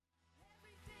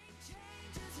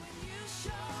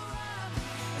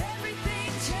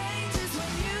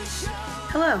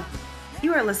Hello,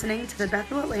 you are listening to the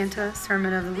Bethel Atlanta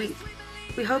Sermon of the Week.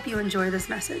 We hope you enjoy this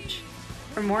message.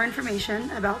 For more information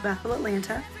about Bethel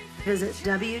Atlanta, visit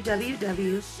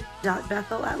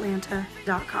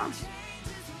www.bethelatlanta.com.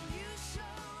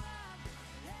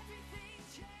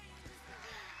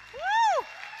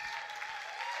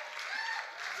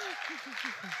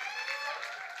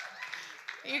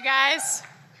 You guys,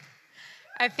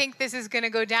 I think this is going to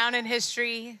go down in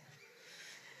history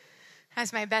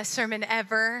as my best sermon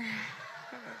ever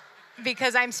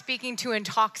because I'm speaking to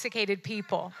intoxicated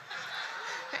people.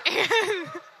 And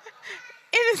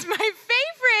it is my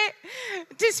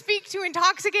favorite to speak to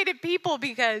intoxicated people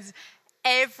because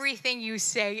everything you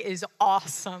say is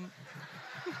awesome.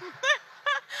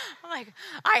 I'm like,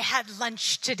 I had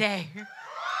lunch today.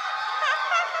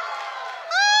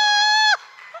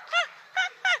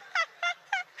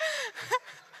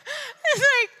 It's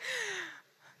like,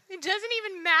 it doesn't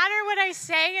even matter what I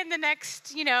say in the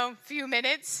next, few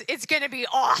minutes. It's going to be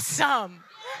awesome.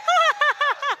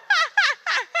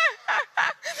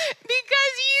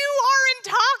 Because you are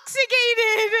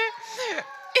intoxicated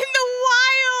in the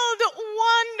wild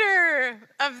wonder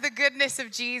of the goodness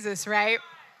of Jesus, right?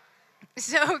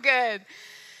 So good.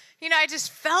 I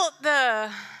just felt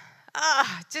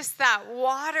just that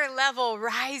water level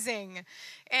rising.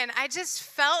 And I just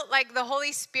felt like the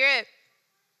Holy Spirit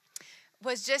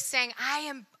was just saying,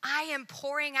 I am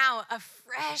pouring out a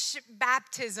fresh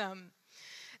baptism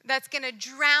that's going to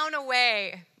drown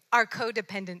away our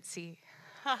codependency.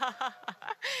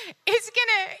 It's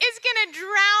gonna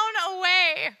drown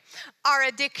away our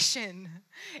addiction.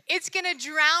 It's gonna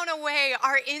drown away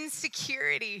our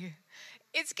insecurity.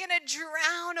 It's gonna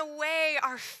drown away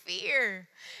our fear.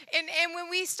 And when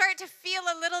we start to feel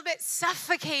a little bit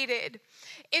suffocated,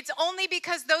 it's only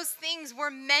because those things were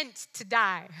meant to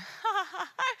die.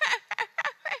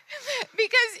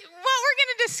 Because what we're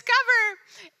gonna discover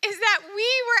is that we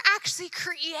were actually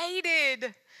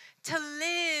created to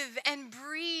live and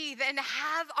breathe and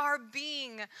have our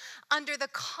being under the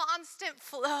constant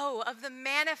flow of the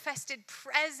manifested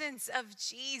presence of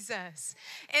Jesus.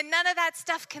 And none of that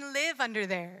stuff can live under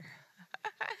there.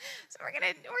 So we're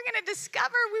gonna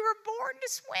discover we were born to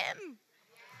swim.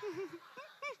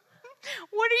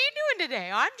 What are you doing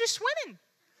today? I'm just swimming.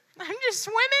 I'm just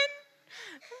swimming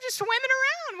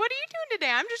around. What are you doing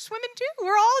today? I'm just swimming too.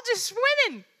 We're all just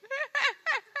swimming.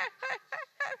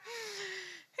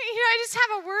 I just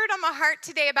have a word on my heart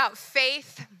today about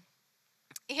faith,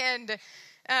 and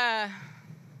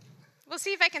we'll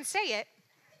see if I can say it.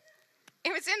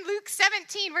 It was in Luke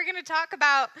 17. We're going to talk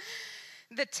about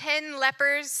the 10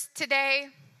 lepers today.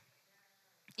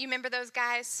 You remember those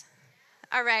guys?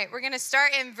 All right, we're going to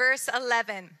start in verse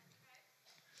 11.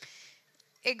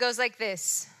 It goes like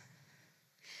this.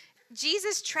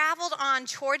 Jesus traveled on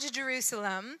towards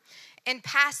Jerusalem and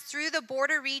passed through the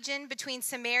border region between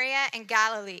Samaria and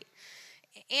Galilee.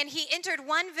 And he entered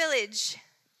one village.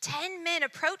 10 men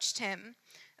approached him,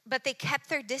 but they kept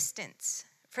their distance,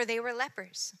 for they were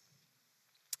lepers.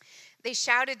 They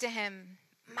shouted to him,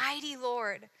 "Mighty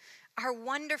Lord, our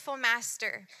wonderful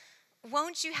master,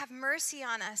 won't you have mercy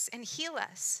on us and heal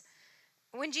us?"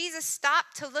 When Jesus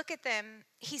stopped to look at them,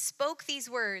 he spoke these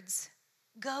words,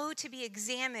 "Go to be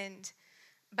examined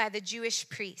by the Jewish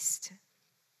priest."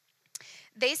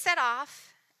 They set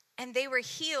off, and they were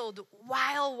healed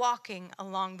while walking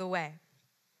along the way.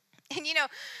 And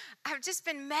I've just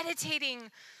been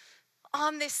meditating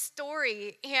on this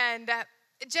story and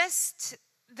just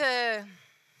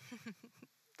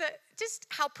just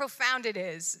how profound it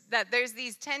is that there's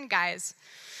these 10 guys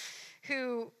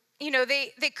who,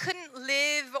 they couldn't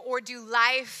live or do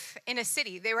life in a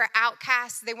city. They were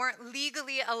outcasts. They weren't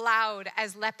legally allowed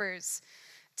as lepers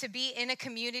to be in a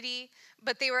community,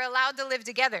 but they were allowed to live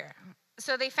together.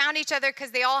 So they found each other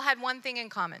because they all had one thing in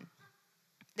common,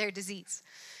 their disease.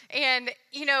 And,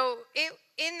 in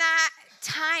that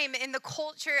time, in the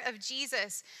culture of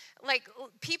Jesus, like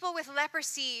people with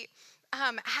leprosy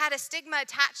had a stigma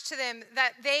attached to them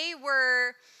that they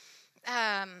were,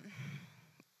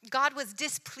 God was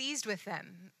displeased with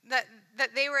them, that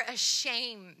they were a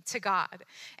shame to God,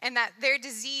 and that their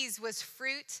disease was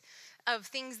fruit of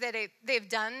things that they've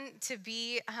done to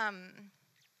be a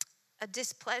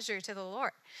displeasure to the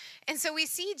Lord. And so we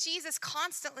see Jesus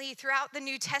constantly throughout the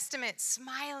New Testament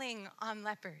smiling on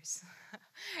lepers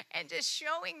and just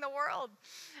showing the world,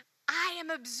 I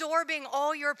am absorbing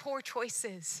all your poor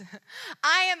choices.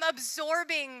 I am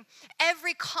absorbing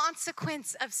every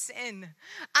consequence of sin.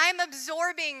 I'm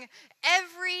absorbing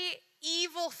every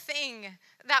evil thing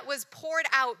that was poured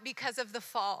out because of the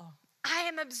fall. I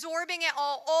am absorbing it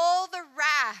all the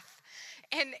wrath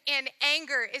and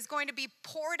anger is going to be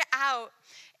poured out,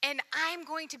 and I'm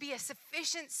going to be a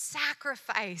sufficient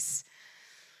sacrifice.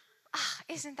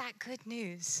 Isn't that good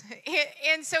news?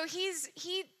 And so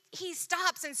he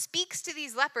stops and speaks to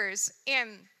these lepers,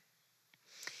 and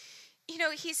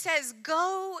he says,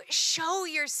 go show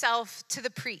yourself to the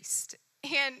priest.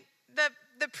 And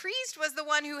the priest was the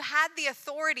one who had the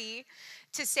authority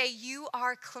to say, you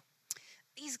are clean.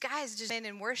 These guys just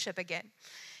in worship again.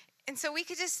 And so we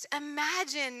could just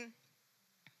imagine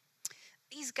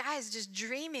these guys just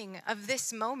dreaming of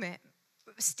this moment,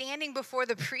 standing before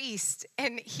the priest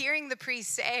and hearing the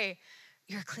priest say,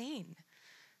 you're clean.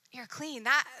 You're clean.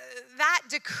 That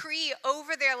decree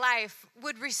over their life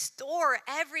would restore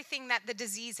everything that the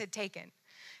disease had taken.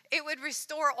 It would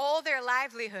restore all their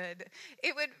livelihood.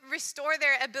 It would restore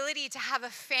their ability to have a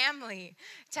family,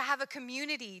 to have a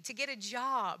community, to get a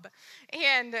job.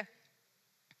 And,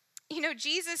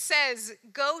 Jesus says,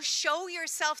 go show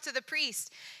yourself to the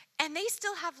priest. And they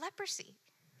still have leprosy.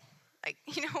 Like,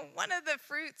 one of the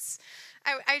fruits,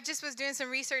 I just was doing some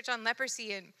research on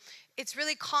leprosy, and it's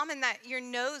really common that your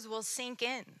nose will sink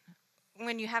in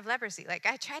when you have leprosy. Like,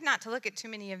 I tried not to look at too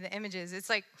many of the images. It's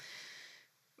like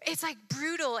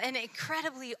brutal and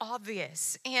incredibly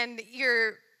obvious. And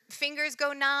your fingers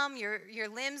go numb, your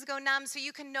limbs go numb, so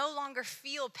you can no longer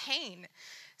feel pain.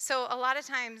 So a lot of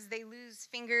times they lose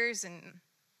fingers and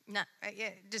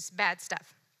just bad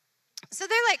stuff. So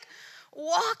they're like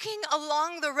walking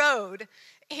along the road,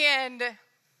 and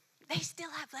they still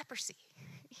have leprosy,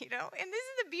 And this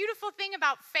is the beautiful thing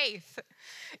about faith,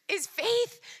 is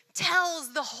faith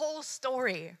tells the whole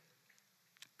story.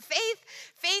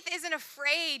 Faith isn't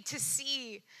afraid to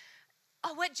see,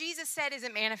 what Jesus said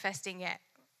isn't manifesting yet.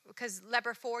 Because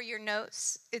leper 4, your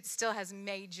nose, it still has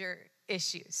major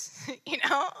issues.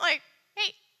 Like,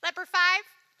 hey, leper 5,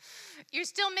 you're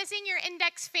still missing your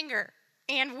index finger.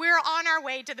 And we're on our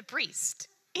way to the priest,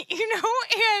 And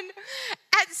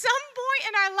at some point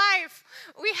in our life,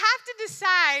 we have to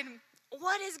decide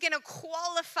what is going to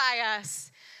qualify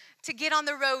us to get on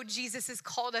the road Jesus has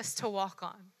called us to walk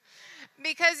on.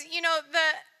 Because,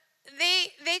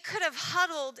 they could have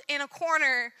huddled in a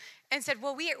corner and said,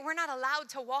 well, we're not allowed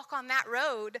to walk on that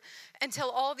road until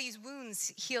all these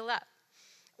wounds heal up.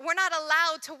 We're not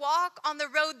allowed to walk on the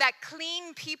road that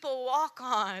clean people walk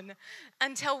on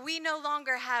until we no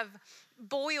longer have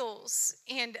boils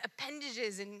and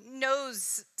appendages and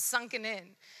nose sunken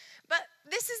in. But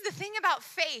this is the thing about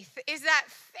faith, is that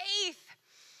faith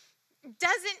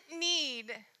doesn't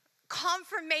need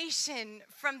confirmation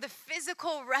from the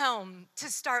physical realm to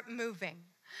start moving.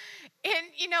 And,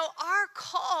 our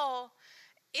call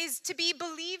is to be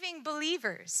believing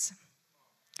believers.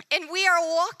 And we are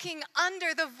walking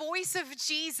under the voice of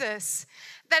Jesus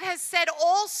that has said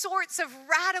all sorts of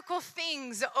radical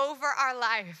things over our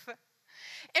life.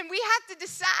 And we have to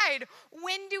decide,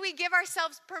 when do we give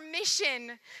ourselves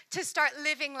permission to start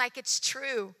living like it's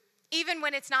true, even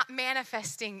when it's not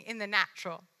manifesting in the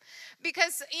natural?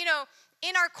 Because,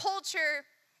 in our culture,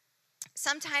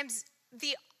 sometimes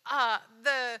the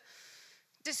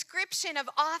description of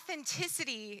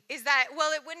authenticity is that,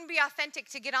 well, it wouldn't be authentic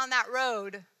to get on that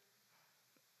road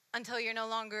until you're no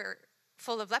longer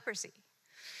full of leprosy.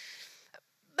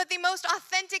 But the most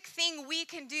authentic thing we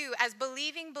can do as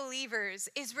believing believers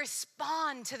is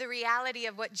respond to the reality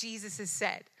of what Jesus has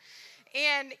said.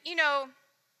 And,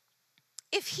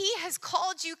 if he has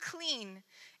called you clean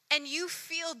and you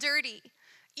feel dirty,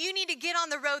 you need to get on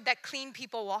the road that clean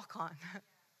people walk on.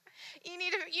 You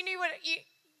need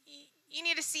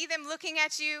to see them looking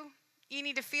at you. You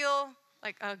need to feel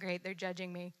like, oh, great, they're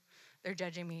judging me. They're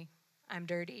judging me. I'm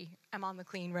dirty. I'm on the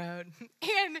clean road.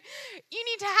 And you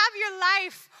need to have your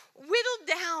life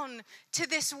whittled down to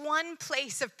this one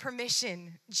place of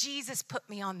permission. Jesus put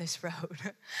me on this road.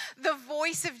 The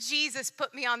voice of Jesus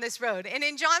put me on this road. And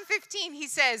in John 15, he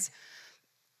says,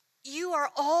 you are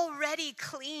already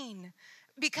clean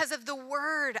because of the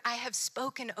word I have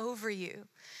spoken over you.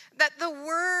 That the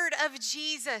word of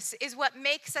Jesus is what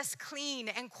makes us clean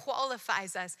and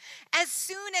qualifies us as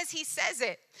soon as he says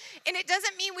it. And it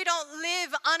doesn't mean we don't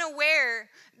live unaware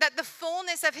that the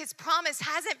fullness of his promise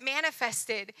hasn't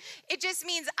manifested. It just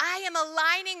means I am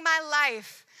aligning my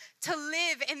life to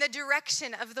live in the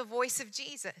direction of the voice of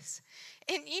Jesus.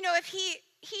 And if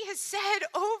he has said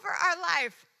over our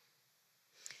life,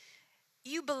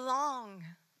 you belong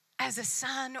as a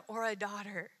son or a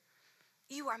daughter.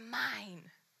 You are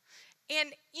mine.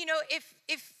 And,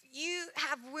 if you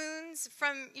have wounds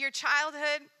from your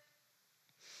childhood,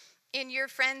 and your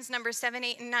friends number 7,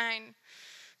 8, and 9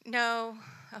 know,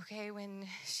 okay, when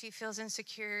she feels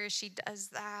insecure, she does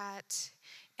that.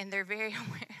 And they're very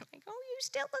aware, like, oh,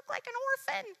 still look like an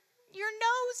orphan. Your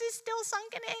nose is still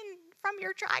sunken in from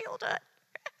your childhood.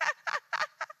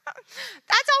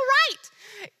 That's all right.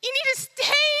 You need to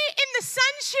stay in the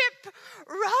sonship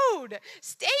road.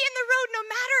 Stay in the road no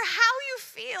matter how you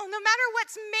feel, no matter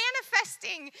what's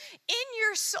manifesting in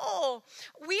your soul.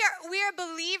 We are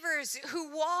believers who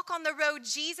walk on the road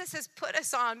Jesus has put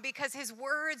us on because his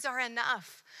words are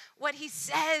enough. What he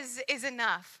says is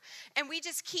enough. And we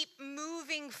just keep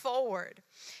moving forward.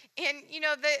 And,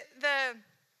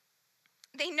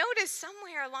 they notice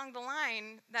somewhere along the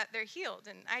line that they're healed.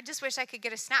 And I just wish I could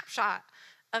get a snapshot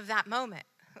of that moment.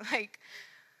 Like,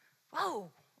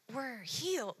 whoa, we're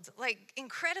healed. Like,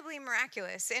 incredibly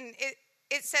miraculous. And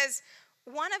it says,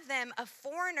 one of them, a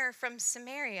foreigner from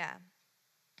Samaria,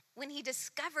 when he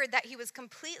discovered that he was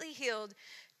completely healed,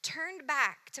 turned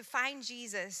back to find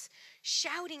Jesus,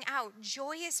 shouting out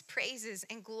joyous praises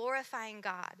and glorifying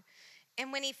God.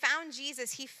 And when he found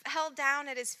Jesus, he fell down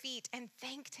at his feet and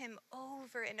thanked him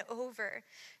over and over,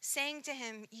 saying to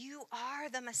him, "You are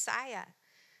the Messiah."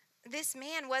 This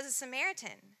man was a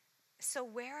Samaritan. "So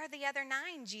where are the other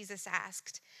 9?" Jesus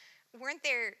asked. "Weren't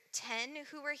there 10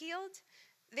 who were healed?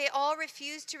 They all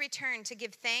refused to return to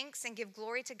give thanks and give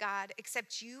glory to God,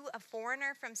 except you, a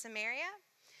foreigner from Samaria?"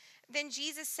 Then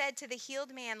Jesus said to the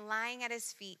healed man lying at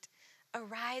his feet,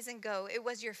 "Arise and go. It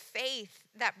was your faith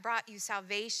that brought you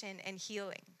salvation and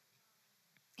healing."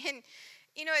 And,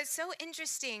 it's so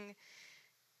interesting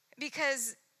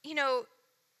because,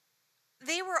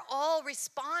 they were all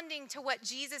responding to what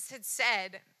Jesus had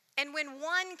said. And when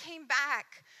one came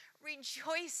back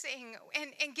rejoicing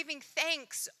and giving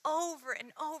thanks over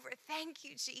and over, "Thank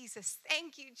you, Jesus.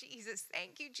 Thank you, Jesus.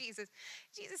 Thank you, Jesus."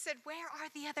 Jesus said, "Where are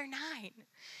the other 9?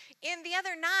 And the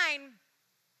other 9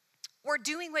 were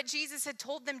doing what Jesus had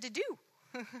told them to do.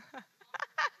 I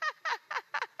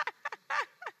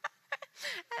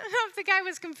don't know if the guy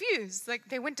was confused. Like,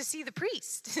 they went to see the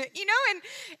priest, and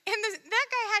that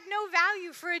guy had no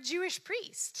value for a Jewish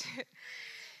priest.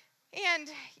 And,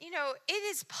 it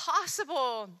is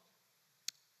possible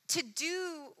to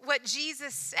do what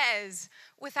Jesus says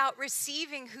without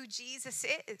receiving who Jesus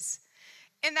is.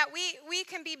 And that we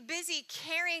can be busy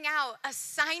carrying out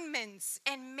assignments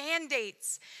and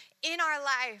mandates in our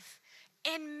life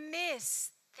and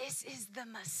miss, this is the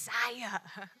Messiah.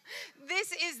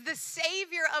 This is the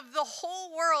Savior of the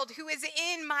whole world who is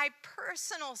in my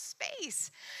personal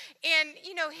space. And,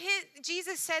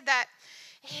 Jesus said that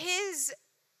his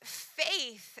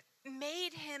faith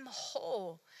made him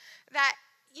whole. That,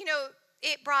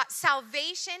 it brought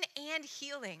salvation and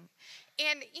healing.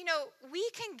 And, we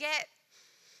can get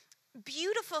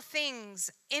beautiful things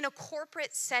in a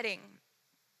corporate setting,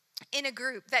 in a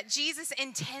group that Jesus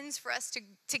intends for us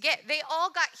to get. They all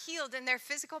got healed in their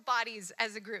physical bodies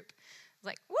as a group.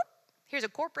 Like, whoop, here's a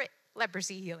corporate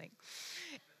leprosy healing.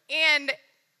 And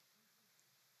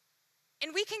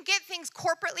we can get things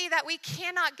corporately that we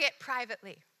cannot get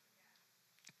privately.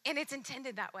 And it's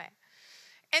intended that way.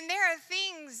 And there are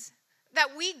things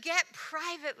that we get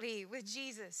privately with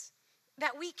Jesus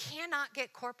that we cannot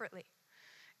get corporately.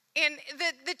 And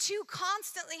the two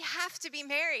constantly have to be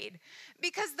married,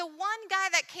 because the one guy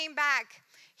that came back,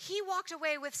 he walked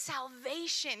away with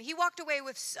salvation. He walked away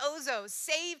with sozo,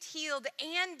 saved, healed,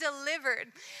 and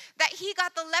delivered. That he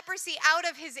got the leprosy out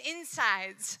of his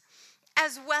insides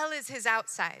as well as his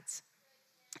outsides.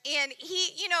 And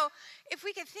he, if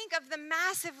we could think of the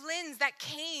massive lens that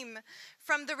came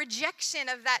from the rejection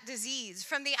of that disease,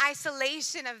 from the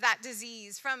isolation of that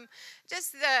disease, from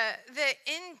just the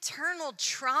internal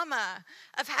trauma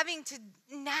of having to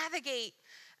navigate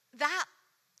that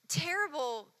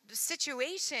terrible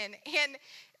situation. And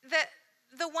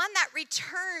the one that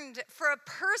returned for a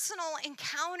personal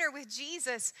encounter with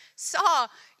Jesus saw,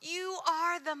 "You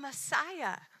are the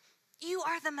Messiah. You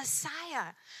are the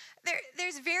Messiah."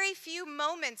 There's very few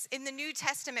moments in the New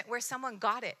Testament where someone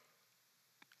got it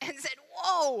and said,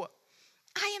 "Whoa,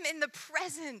 I am in the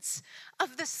presence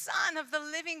of the Son of the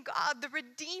living God, the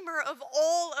Redeemer of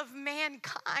all of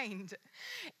mankind."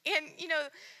 And,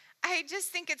 I just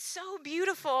think it's so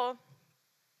beautiful.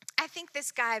 I think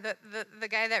this guy, the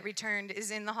guy that returned, is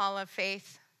in the Hall of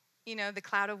Faith. The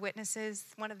cloud of witnesses,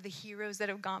 one of the heroes that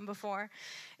have gone before.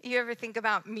 You ever think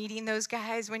about meeting those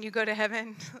guys when you go to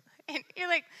heaven? And you're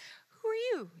like, "Who are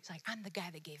you?" He's like, "I'm the guy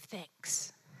that gave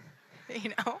thanks.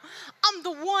 I'm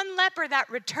the one leper that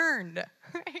returned.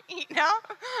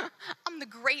 I'm the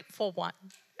grateful one."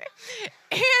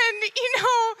 And,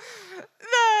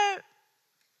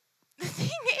 the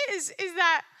thing is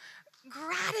that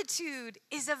gratitude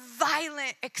is a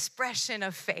violent expression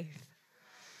of faith.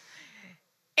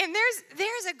 And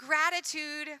there's a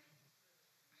gratitude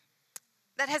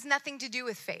that has nothing to do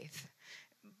with faith,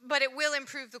 but it will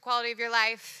improve the quality of your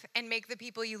life and make the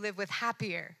people you live with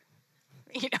happier.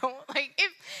 You know, like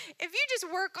if you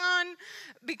just work on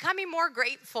becoming more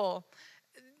grateful,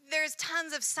 there's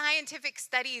tons of scientific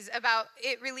studies about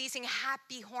it releasing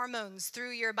happy hormones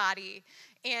through your body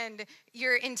and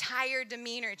your entire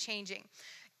demeanor changing.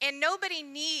 And nobody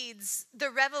needs the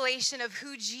revelation of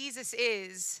who Jesus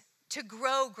is to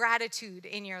grow gratitude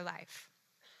in your life.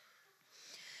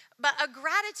 But a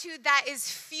gratitude that is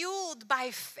fueled by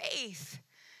faith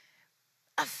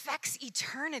affects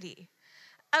eternity.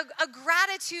 A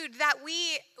gratitude that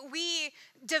we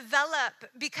develop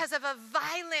because of a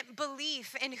violent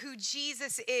belief in who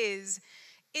Jesus is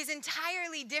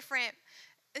entirely different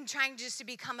than trying just to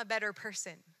become a better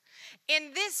person.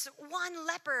 And this one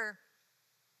leper,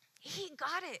 he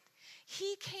got it.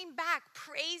 He came back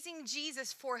praising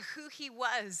Jesus for who he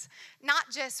was,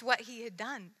 not just what he had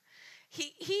done.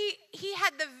 He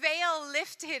had the veil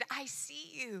lifted. I see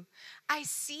you. I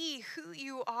see who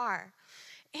you are.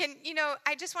 And, you know,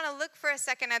 I just want to look for a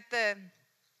second at the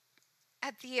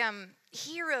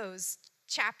heroes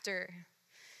chapter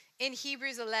in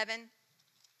Hebrews 11.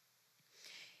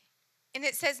 And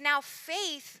it says, now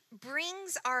faith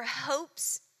brings our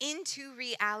hopes into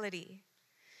reality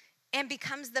and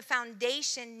becomes the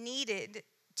foundation needed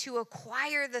to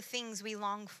acquire the things we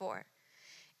long for.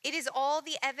 It is all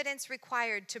the evidence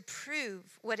required to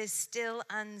prove what is still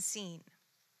unseen.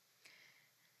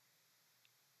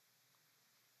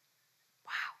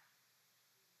 Wow.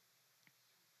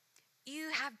 You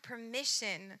have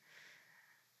permission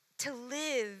to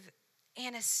live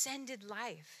an ascended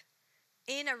life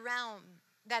in a realm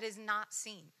that is not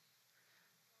seen.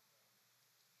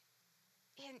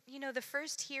 And you know, the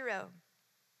first hero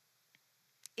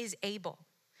is Abel.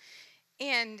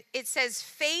 And it says,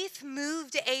 faith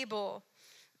moved Abel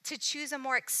to choose a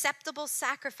more acceptable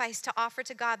sacrifice to offer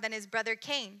to God than his brother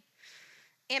Cain.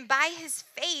 And by his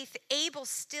faith, Abel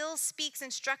still speaks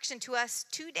instruction to us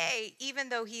today, even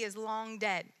though he is long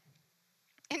dead.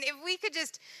 And if we could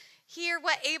just hear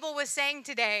what Abel was saying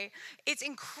today, it's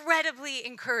incredibly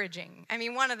encouraging. I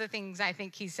mean, one of the things I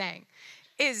think he's saying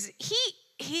is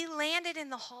he landed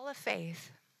in the hall of faith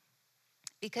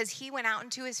because he went out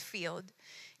into his field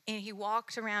and he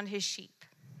walked around his sheep.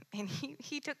 And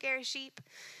he took care of sheep.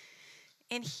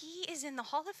 And he is in the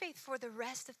hall of faith for the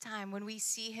rest of time. When we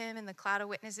see him in the cloud of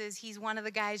witnesses, he's one of the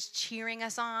guys cheering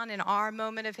us on in our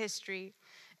moment of history.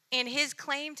 And his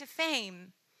claim to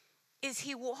fame is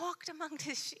he walked among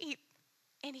his sheep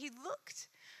and he looked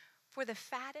for the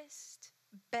fattest,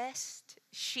 best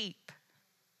sheep.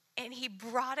 And he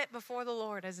brought it before the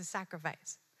Lord as a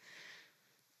sacrifice.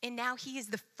 And now he is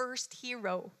the first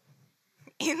hero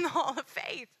in the hall of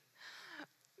faith.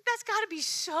 That's got to be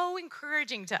so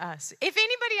encouraging to us. If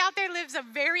anybody out there lives a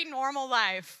very normal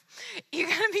life, you're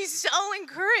going to be so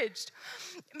encouraged.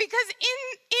 Because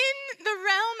in the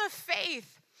realm of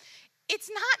faith, it's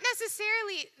not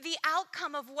necessarily the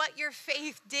outcome of what your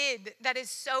faith did that is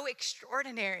so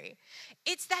extraordinary.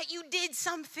 It's that you did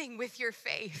something with your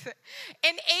faith.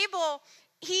 And Abel,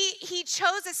 he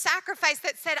chose a sacrifice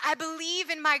that said, I believe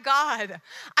in my God.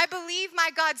 I believe my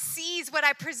God sees what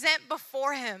I present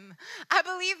before him. I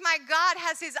believe my God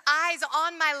has his eyes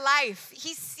on my life.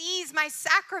 He sees my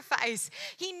sacrifice.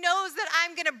 He knows that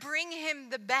I'm going to bring him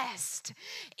the best.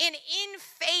 And in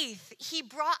faith, he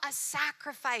brought a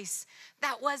sacrifice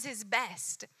that was his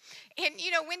best. And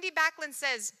you know, Wendy Backlund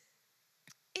says,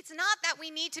 it's not that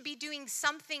we need to be doing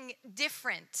something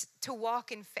different to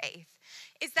walk in faith.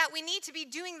 It's that we need to be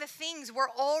doing the things we're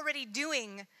already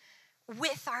doing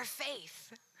with our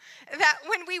faith. That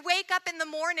when we wake up in the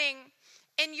morning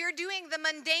and you're doing the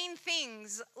mundane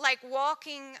things like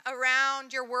walking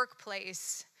around your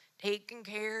workplace, taking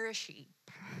care of sheep,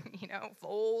 you know,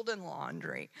 folding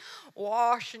laundry,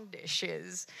 washing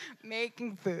dishes,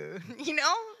 making food, you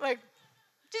know, like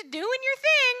just doing your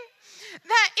thing.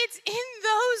 That it's in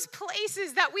those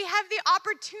places that we have the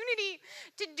opportunity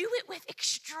to do it with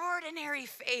extraordinary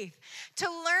faith, to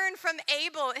learn from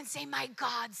Abel and say, my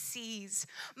God sees.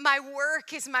 My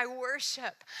work is my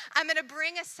worship. I'm going to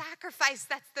bring a sacrifice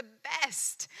that's the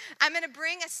best. I'm going to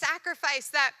bring a sacrifice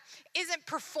that isn't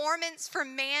performance for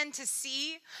man to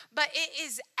see, but it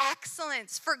is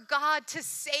excellence for God to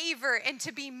savor and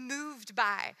to be moved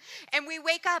by. And we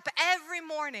wake up every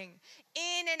morning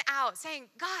in and out saying,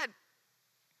 God,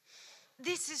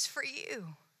 this is for you.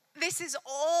 This is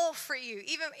all for you.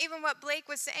 Even what Blake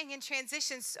was saying in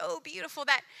transition, so beautiful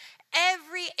that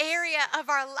every area of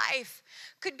our life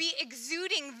could be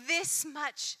exuding this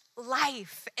much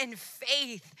life and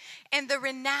faith and the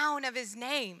renown of his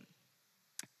name.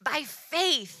 By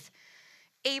faith,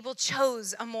 Abel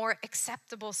chose a more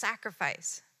acceptable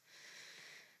sacrifice.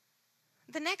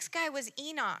 The next guy was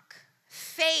Enoch.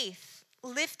 Faith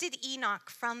lifted Enoch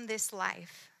from this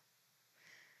life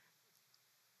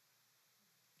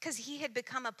because he had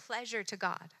become a pleasure to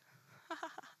God.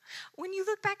 When you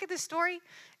look back at the story,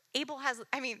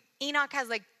 Enoch has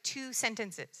like 2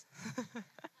 sentences.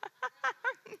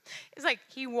 It's like,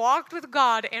 he walked with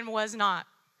God and was not.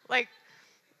 Like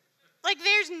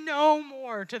there's no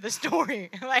more to the story.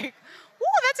 Like,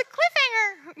 whoa, that's a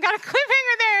cliffhanger. Got a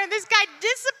cliffhanger there. This guy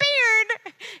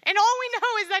disappeared. And all we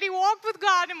know is that he walked with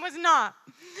God and was not.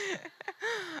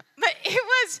 But it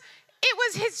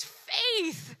was his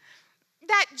faith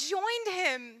that joined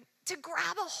him to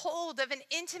grab a hold of an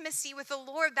intimacy with the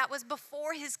Lord that was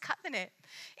before his covenant.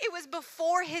 It was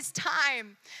before his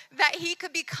time that he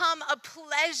could become a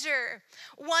pleasure,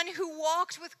 one who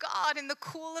walked with God in the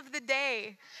cool of the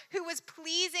day, who was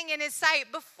pleasing in his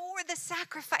sight before the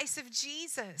sacrifice of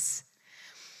Jesus.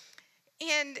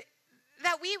 And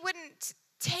that we wouldn't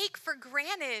take for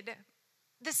granted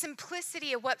the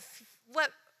simplicity of what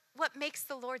makes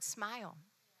the Lord smile.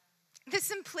 The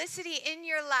simplicity in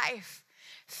your life.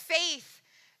 Faith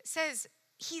says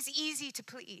he's easy to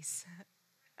please.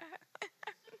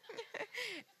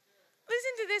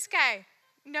 Listen to this guy,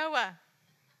 Noah.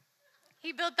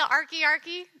 He built the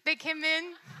arky. They came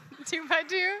in 2 by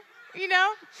 2,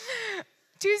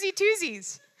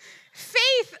 twosies.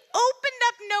 Faith opened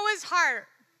up Noah's heart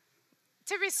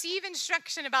to receive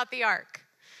instruction about the ark.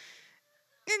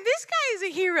 And this guy is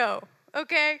a hero,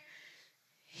 okay?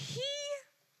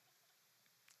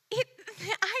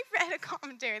 I read a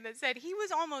commentary that said he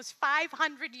was almost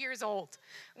 500 years old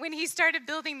when he started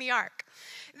building the ark.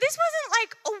 This wasn't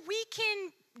like a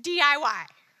weekend DIY.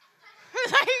 It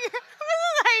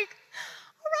wasn't like,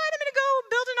 all right, I'm going to go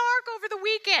build an ark over the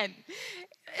weekend.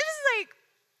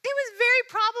 It was very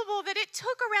probable that it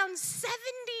took around 70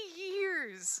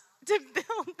 years to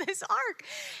build this ark.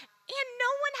 And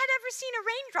no one had ever seen a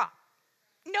raindrop.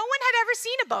 No one had ever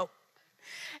seen a boat.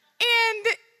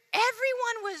 And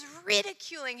everyone was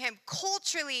ridiculing him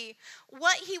culturally.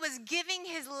 What he was giving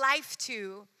his life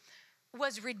to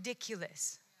was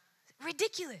ridiculous.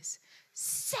 Ridiculous.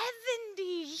 70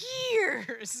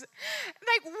 years.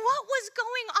 Like, what was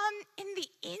going on in the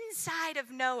inside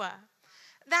of Noah?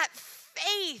 That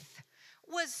faith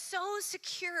was so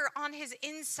secure on his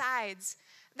insides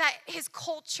that his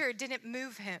culture didn't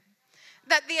move him.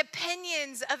 That the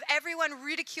opinions of everyone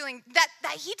ridiculing,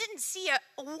 that he didn't see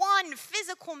one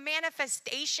physical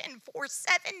manifestation for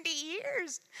 70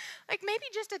 years. Like maybe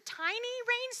just a tiny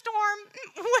rainstorm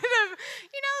would have,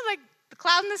 like the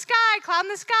cloud in the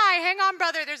sky. Hang on,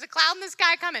 brother, there's a cloud in the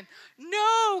sky coming.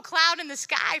 No cloud in the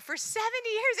sky for 70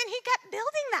 years. And he kept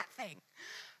building that thing.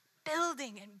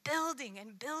 Building and building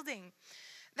and building.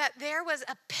 That there was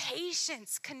a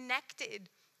patience connected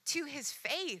to his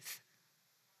faith.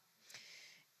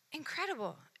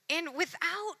 Incredible. And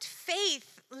without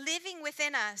faith living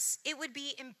within us, it would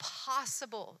be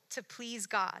impossible to please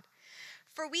God.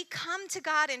 For we come to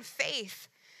God in faith,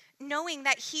 knowing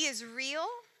that he is real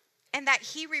and that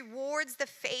he rewards the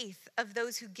faith of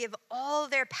those who give all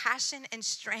their passion and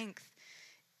strength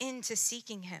into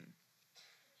seeking him.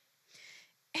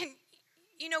 And,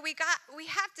 we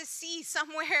have to see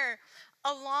somewhere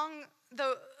along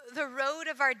the road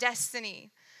of our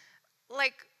destiny,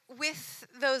 like, with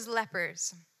those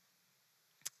lepers,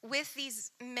 with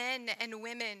these men and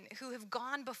women who have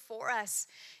gone before us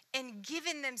and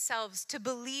given themselves to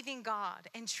believing God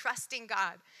and trusting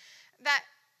God, that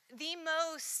the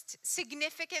most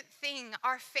significant thing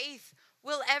our faith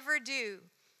will ever do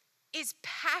is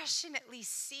passionately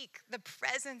seek the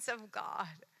presence of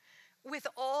God with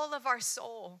all of our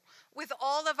soul, with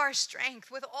all of our strength,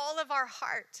 with all of our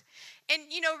heart. And,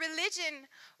 religion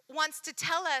wants to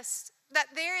tell us that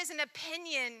there is an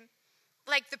opinion,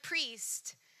 like the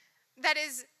priest, that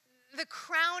is the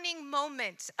crowning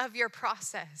moment of your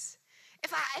process.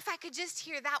 If I could just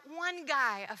hear that one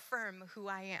guy affirm who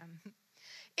I am.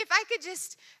 If I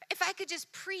could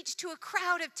just preach to a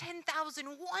crowd of 10,000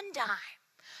 one time.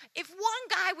 If one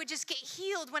guy would just get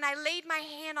healed when I laid my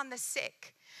hand on the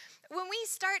sick. When we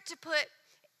start to put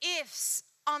ifs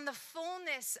on the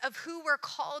fullness of who we're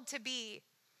called to be,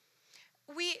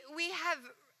 we have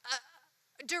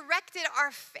directed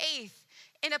our faith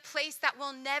in a place that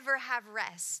will never have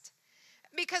rest.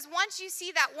 Because once you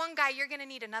see that one guy, you're going to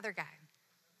need another guy.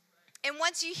 And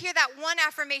once you hear that one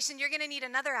affirmation, you're going to need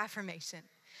another affirmation.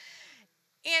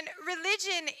 And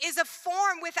religion is a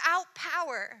form without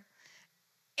power.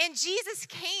 And Jesus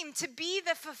came to be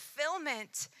the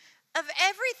fulfillment of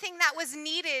everything that was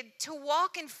needed to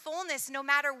walk in fullness no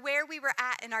matter where we were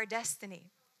at in our destiny.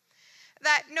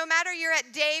 That no matter you're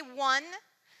at day 1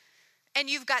 and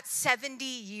you've got 70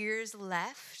 years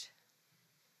left.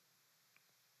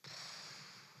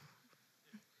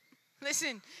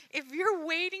 Listen, if you're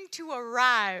waiting to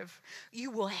arrive, you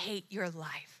will hate your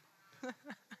life. Because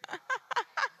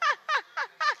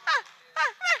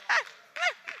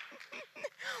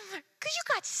you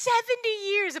got 70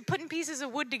 years of putting pieces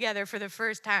of wood together for the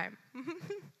first time. But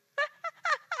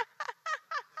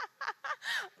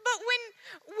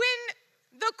when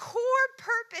the core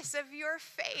purpose of your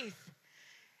faith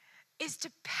is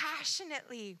to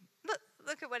passionately,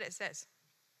 look at what it says.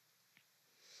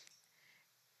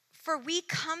 For we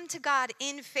come to God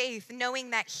in faith, knowing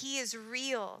that he is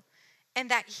real and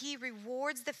that he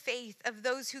rewards the faith of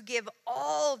those who give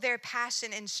all their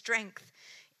passion and strength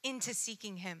into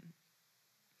seeking him.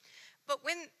 But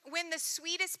when the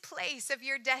sweetest place of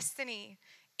your destiny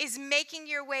is making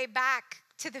your way back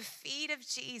to the feet of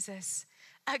Jesus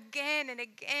again and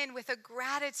again with a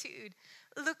gratitude,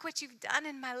 look what you've done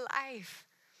in my life.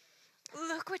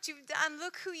 Look what you've done.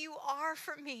 Look who you are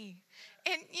for me.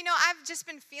 And, I've just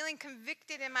been feeling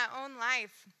convicted in my own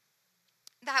life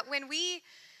that when we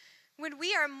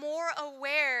are more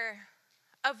aware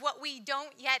of what we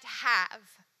don't yet have,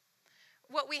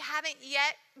 what we haven't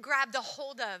yet grabbed a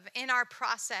hold of in our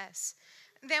process,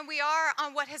 than we are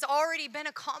on what has already been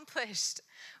accomplished,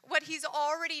 what he's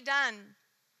already done.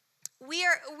 We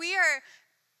are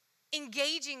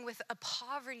engaging with a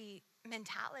poverty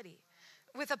mentality,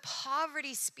 with a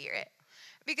poverty spirit.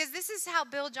 Because this is how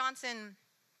Bill Johnson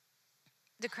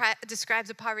describes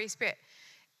a poverty spirit.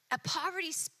 A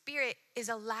poverty spirit is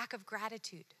a lack of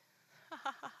gratitude.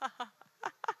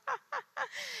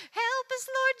 Help us,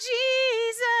 Lord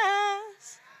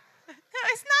Jesus.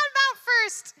 It's not about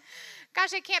first,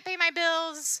 gosh, I can't pay my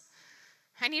bills.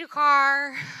 I need a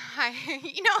car. It's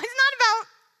not about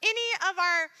any of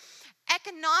our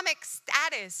economic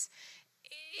status.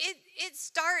 It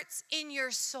starts in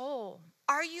your soul.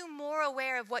 Are you more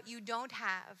aware of what you don't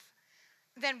have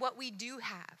than what we do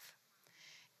have?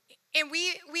 And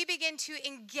we begin to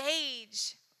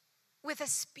engage with a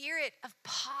spirit of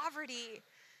poverty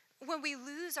when we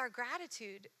lose our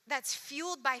gratitude that's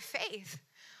fueled by faith.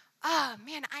 Oh,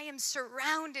 man, I am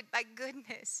surrounded by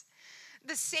goodness.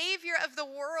 The Savior of the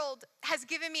world has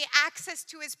given me access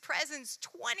to his presence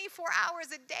 24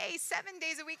 hours a day, 7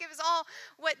 days a week. It was all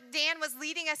what Dan was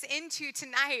leading us into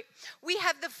tonight. We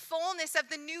have the fullness of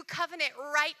the new covenant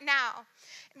right now.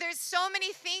 There's so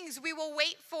many things we will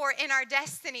wait for in our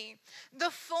destiny.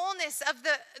 The fullness of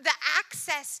the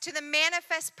access to the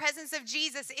manifest presence of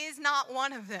Jesus is not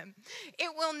one of them.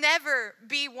 It will never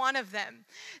be one of them.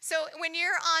 So when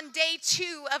you're on day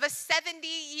 2 of a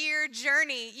 70-year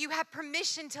journey, you have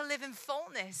permission to live in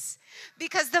fullness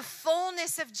because the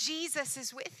fullness of Jesus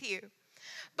is with you.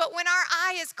 But when our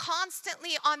eye is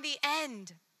constantly on the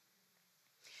end,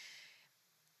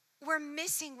 we're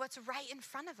missing what's right in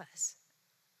front of us.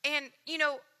 And,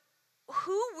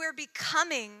 who we're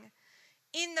becoming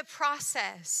in the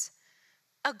process,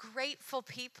 a grateful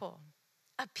people,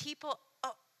 a people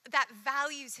that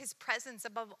values his presence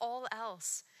above all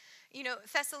else.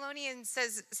 Thessalonians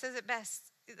says it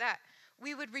best, that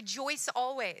we would rejoice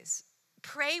always,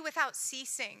 pray without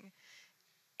ceasing,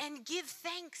 and give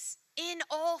thanks in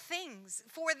all things,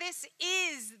 for this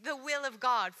is the will of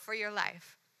God for your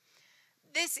life.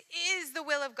 This is the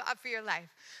will of God for your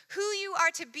life. Who you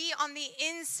are to be on the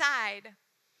inside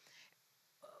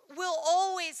will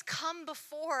always come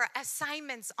before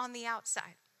assignments on the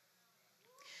outside.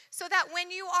 So that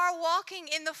when you are walking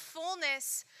in the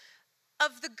fullness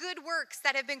of the good works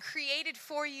that have been created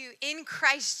for you in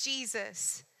Christ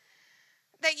Jesus,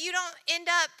 that you don't end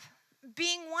up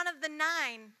being one of the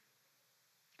 9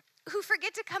 who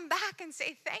forget to come back and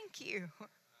say thank you,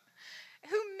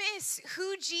 who miss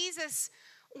who Jesus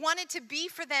wanted to be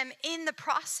for them in the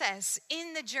process,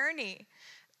 in the journey,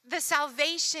 the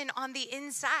salvation on the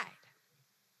inside.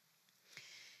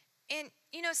 And,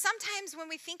 sometimes when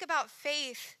we think about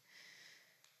faith,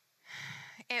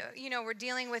 we're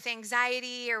dealing with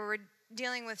anxiety or we're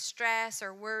dealing with stress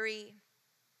or worry.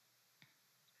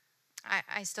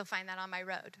 I still find that on my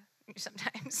road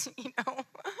sometimes,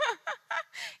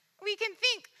 We can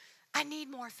think, I need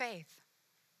more faith,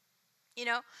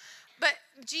 But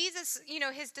Jesus,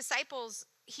 his disciples,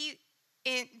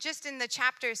 just in the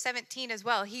chapter 17 as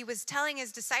well, he was telling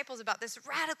his disciples about this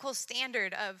radical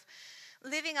standard of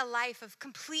living a life of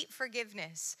complete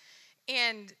forgiveness.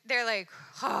 And they're like,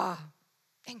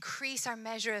 increase our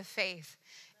measure of faith.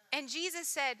 And Jesus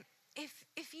said,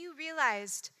 if you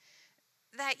realized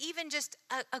that even just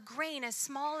a grain as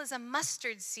small as a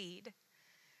mustard seed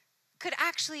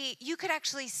you could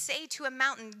actually say to a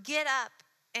mountain, get up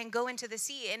and go into the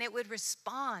sea, and it would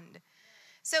respond.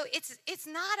 So it's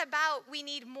not about we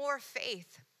need more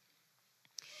faith.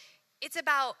 It's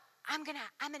about I'm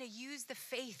gonna use the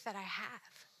faith that I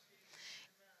have.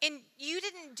 And you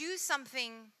didn't do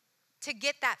something to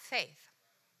get that faith.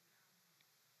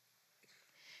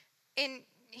 In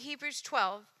Hebrews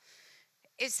 12,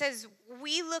 it says,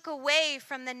 we look away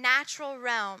from the natural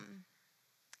realm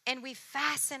and we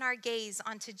fasten our gaze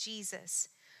onto Jesus,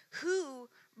 who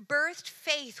birthed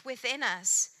faith within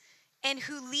us and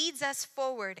who leads us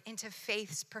forward into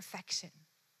faith's perfection.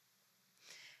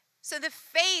 So the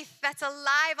faith that's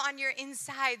alive on your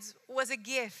insides was a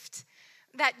gift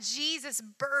that Jesus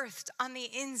birthed on the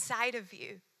inside of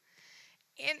you.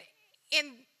 And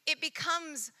it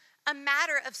becomes a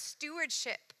matter of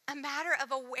stewardship, a matter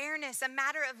of awareness, a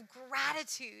matter of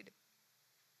gratitude.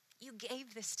 You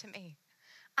gave this to me.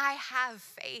 I have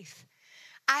faith.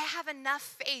 I have enough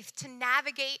faith to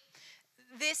navigate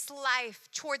this life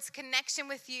towards connection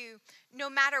with you, no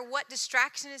matter what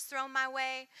distraction is thrown my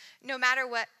way, no matter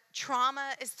what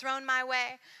trauma is thrown my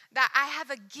way, that I have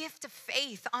a gift of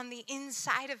faith on the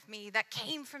inside of me that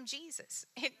came from Jesus.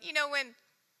 And, when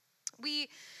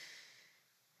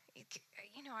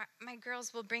my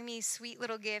girls will bring me sweet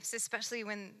little gifts, especially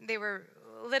when they were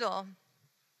little,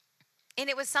 and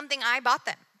it was something I bought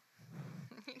them.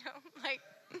 Like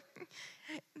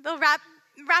they'll wrap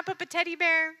up a teddy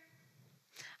bear.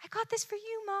 I got this for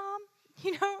you, Mom.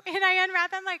 And I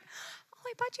unwrap them like, oh,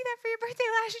 I bought you that for your birthday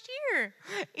last year.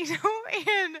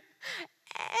 And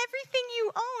everything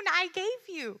you own, I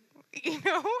gave you. And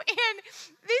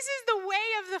this is the way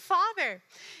of the Father.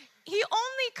 He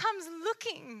only comes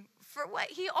looking for what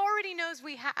he already knows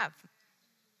we have.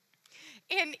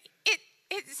 And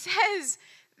it says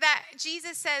that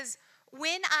Jesus says,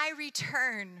 when I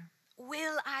return,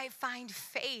 will I find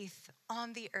faith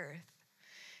on the earth?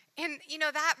 And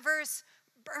that verse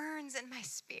burns in my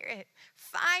spirit.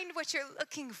 Find what you're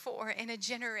looking for in a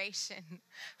generation.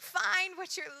 Find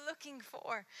what you're looking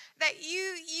for, that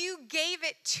you gave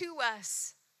it to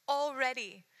us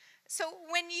already. So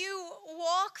when you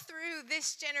walk through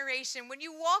this generation, when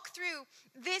you walk through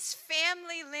this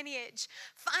family lineage,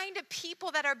 find a people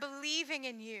that are believing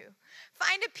in you.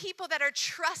 Find a people that are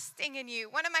trusting in you.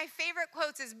 One of my favorite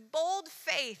quotes is, bold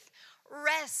faith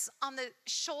rests on the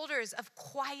shoulders of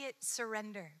quiet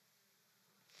surrender.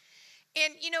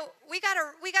 And we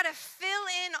gotta fill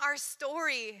in our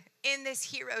story in this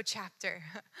hero chapter.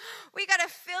 We gotta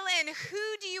fill in,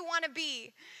 who do you want to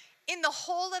be in the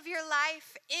whole of your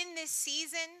life in this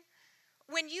season?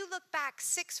 When you look back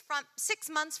 6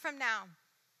 months from now,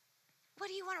 what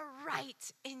do you want to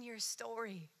write in your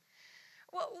story?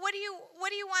 What do you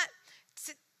want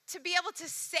to be able to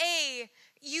say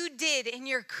you did in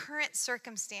your current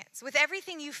circumstance, with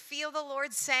everything you feel the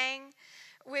Lord saying,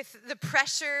 with the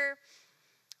pressure,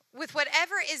 with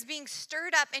whatever is being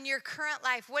stirred up in your current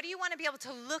life? What do you want to be able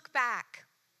to look back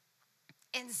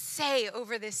and say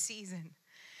over this season?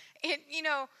 And,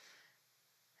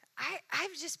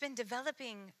 I've just been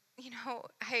developing, I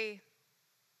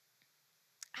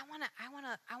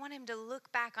want him to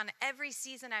look back on every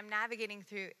season I'm navigating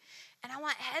through. And I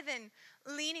want heaven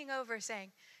leaning over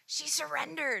saying, she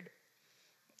surrendered.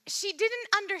 She didn't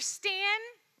understand.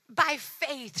 By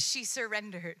faith, she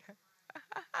surrendered.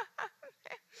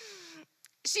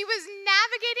 She was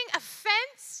navigating a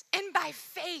fence, and by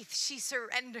faith, she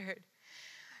surrendered.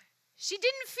 She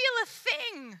didn't feel a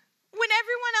thing when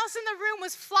everyone else in the room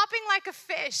was flopping like a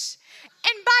fish.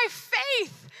 And by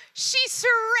faith, she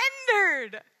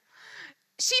surrendered.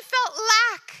 She felt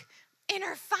lack in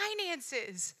her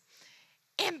finances.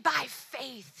 And by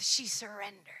faith, she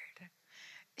surrendered.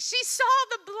 She saw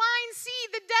the blind see,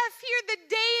 the deaf hear,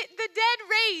 the dead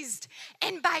raised.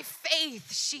 And by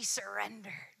faith, she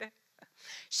surrendered.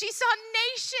 She saw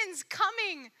nations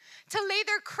coming to lay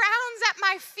their crowns at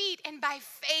my feet, and by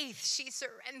faith she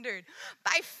surrendered.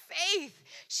 By faith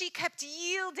she kept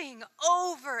yielding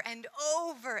over and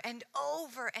over and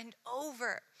over and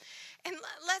over. And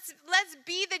let's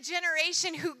be the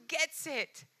generation who gets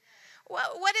it.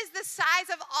 What is the size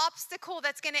of obstacle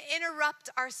that's going to interrupt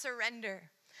our surrender?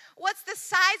 What's the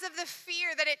size of the fear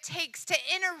that it takes to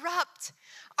interrupt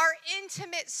our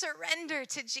intimate surrender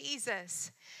to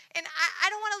Jesus? And I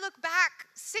don't want to look back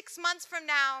 6 months from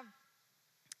now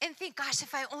and think, gosh,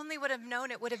 if I only would have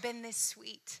known, it would have been this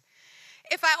sweet.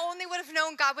 If I only would have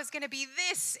known God was going to be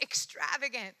this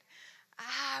extravagant.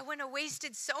 I wouldn't have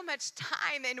wasted so much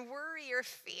time and worry or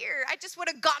fear. I just would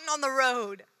have gotten on the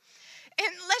road.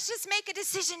 And let's just make a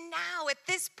decision now at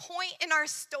this point in our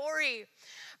story.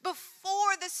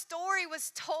 Before the story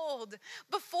was told,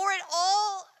 before it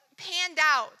all panned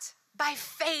out, by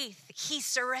faith, he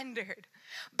surrendered.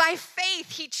 By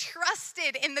faith, he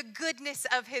trusted in the goodness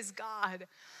of his God.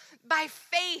 By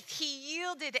faith, he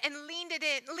yielded and leaned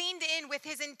in with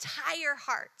his entire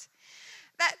heart.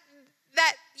 That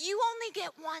you only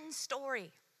get one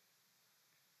story.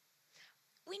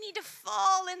 We need to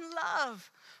fall in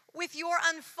love with your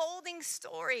unfolding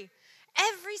story,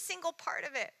 every single part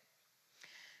of it.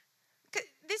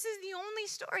 This is the only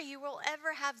story you will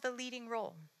ever have the leading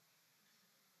role.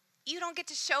 You don't get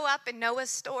to show up in Noah's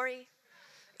story.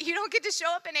 You don't get to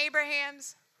show up in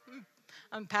Abraham's.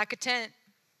 Unpack a tent.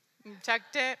 Unpack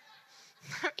a tent.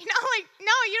 No,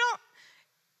 you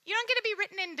don't get to be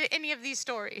written into any of these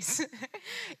stories.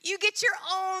 You get your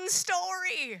own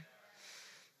story.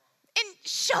 And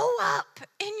show up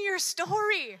in your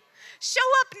story. Show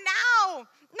up now,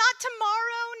 not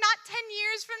tomorrow, not 10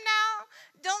 years from now.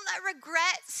 Don't let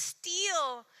regret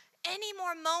steal any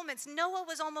more moments. Noah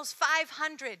was almost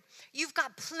 500. You've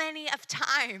got plenty of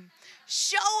time.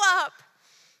 Show up.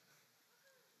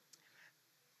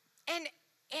 And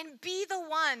be the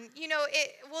one.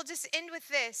 We'll just end with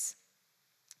this.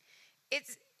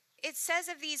 It says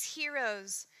of these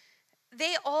heroes,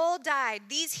 they all died.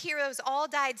 These heroes all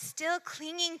died still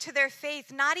clinging to their faith,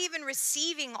 not even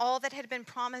receiving all that had been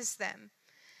promised them.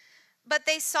 But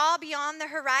they saw beyond the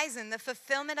horizon the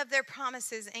fulfillment of their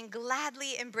promises and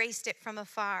gladly embraced it from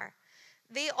afar.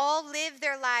 They all lived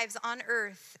their lives on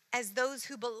earth as those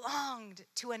who belonged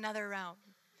to another realm.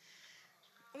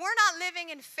 We're not living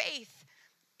in faith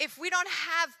if we don't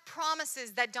have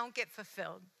promises that don't get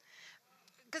fulfilled.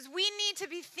 Because we need to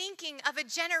be thinking of a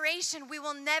generation we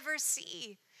will never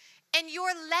see. And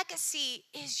your legacy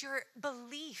is your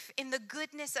belief in the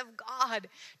goodness of God,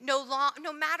 no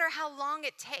matter how long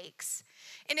it takes.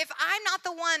 And if I'm not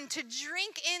the one to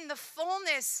drink in the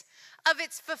fullness of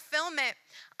its fulfillment,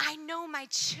 I know my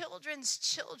children's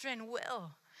children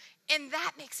will. And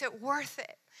that makes it worth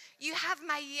it. You have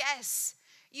my yes.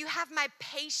 You have my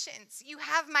patience. You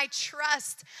have my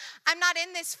trust. I'm not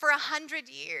in this for 100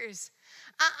 years.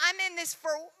 I'm in this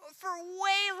for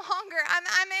way longer.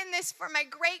 I'm in this for my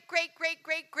great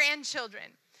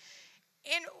grandchildren.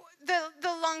 And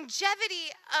the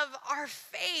longevity of our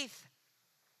faith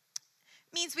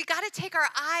means we got to take our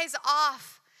eyes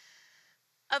off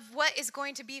of what is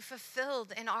going to be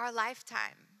fulfilled in our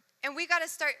lifetime. And we got to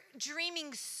start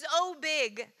dreaming so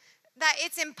big that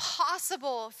it's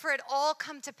impossible for it all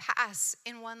come to pass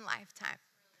in one lifetime.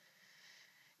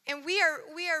 And we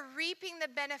are reaping the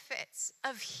benefits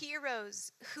of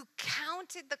heroes who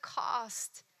counted the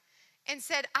cost and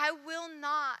said, I will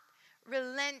not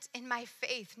relent in my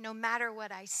faith no matter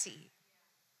what I see.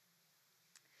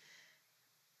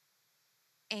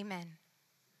 Amen.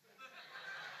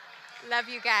 Love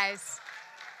you guys.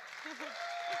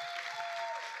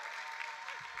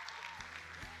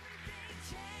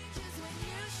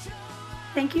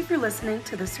 Thank you for listening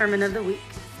to the Sermon of the Week.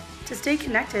 To stay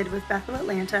connected with Bethel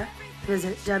Atlanta,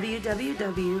 visit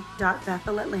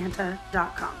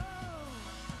www.bethelatlanta.com.